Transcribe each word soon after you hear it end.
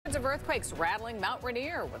Of earthquakes rattling Mount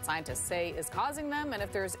Rainier, what scientists say is causing them, and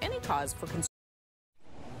if there's any cause for concern.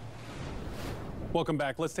 Welcome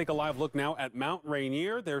back. Let's take a live look now at Mount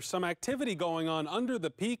Rainier. There's some activity going on under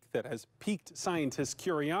the peak that has piqued scientists'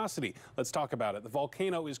 curiosity. Let's talk about it. The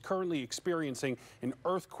volcano is currently experiencing an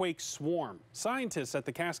earthquake swarm. Scientists at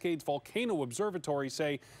the Cascades Volcano Observatory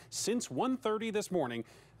say since 1:30 this morning,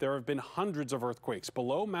 there have been hundreds of earthquakes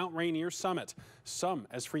below Mount Rainier's summit, some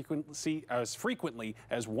as frequently as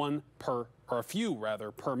a few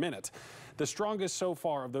per minute. The strongest so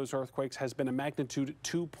far of those earthquakes has been a magnitude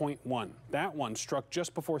 2.1. That one struck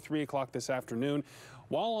just before 3 o'clock this afternoon.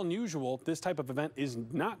 While unusual, this type of event is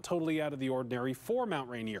not totally out of the ordinary for Mount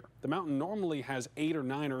Rainier. The mountain normally has 8 or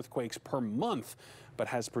 9 earthquakes per month, but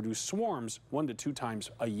has produced swarms 1 to 2 times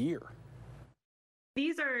a year.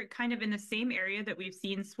 These are kind of in the same area that we've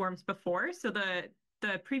seen swarms before. So the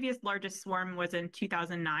previous largest swarm was in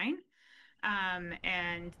 2009.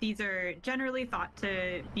 And these are generally thought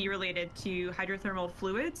to be related to hydrothermal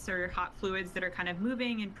fluids or hot fluids that are kind of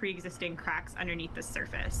moving in pre-existing cracks underneath the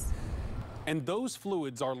surface. And those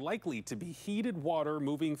fluids are likely to be heated water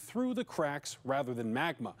moving through the cracks rather than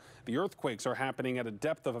magma. The earthquakes are happening at a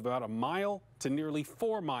depth of about 1 mile to nearly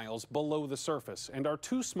 4 miles below the surface and are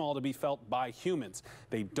too small to be felt by humans.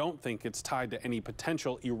 They don't think it's tied to any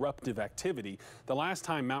potential eruptive activity. The last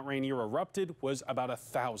time Mount Rainier erupted was about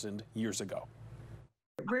 1,000 years ago.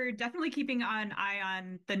 We're definitely keeping an eye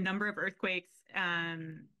on the number of earthquakes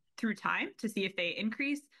through time to see if they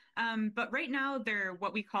increase. But right now, they're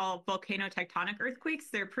what we call volcano-tectonic earthquakes.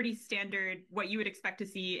 They're pretty standard, what you would expect to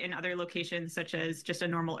see in other locations, such as just a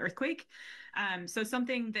normal earthquake. So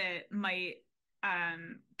something that might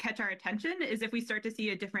catch our attention is if we start to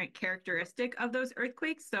see a different characteristic of those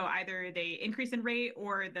earthquakes. So either they increase in rate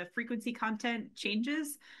or the frequency content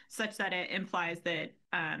changes such that it implies that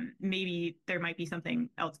maybe there might be something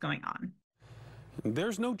else going on.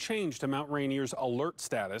 There's no change to Mount Rainier's alert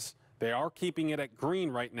status. They are keeping it at green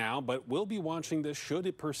right now, but we'll be watching this should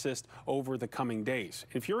it persist over the coming days.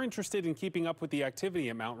 If you're interested in keeping up with the activity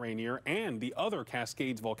at Mount Rainier and the other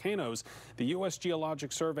Cascades volcanoes, the U.S.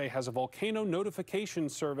 Geologic Survey has a volcano notification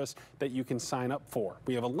service that you can sign up for.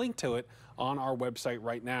 We have a link to it on our website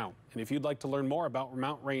right now. And if you'd like to learn more about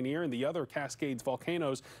Mount Rainier and the other Cascades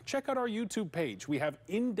volcanoes, check out our YouTube page. We have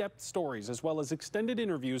in-depth stories as well as extended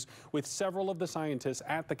interviews with several of the scientists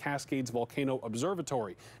at the Cascades Volcano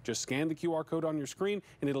Observatory. Just scan the QR code on your screen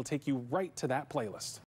and it'll take you right to that playlist.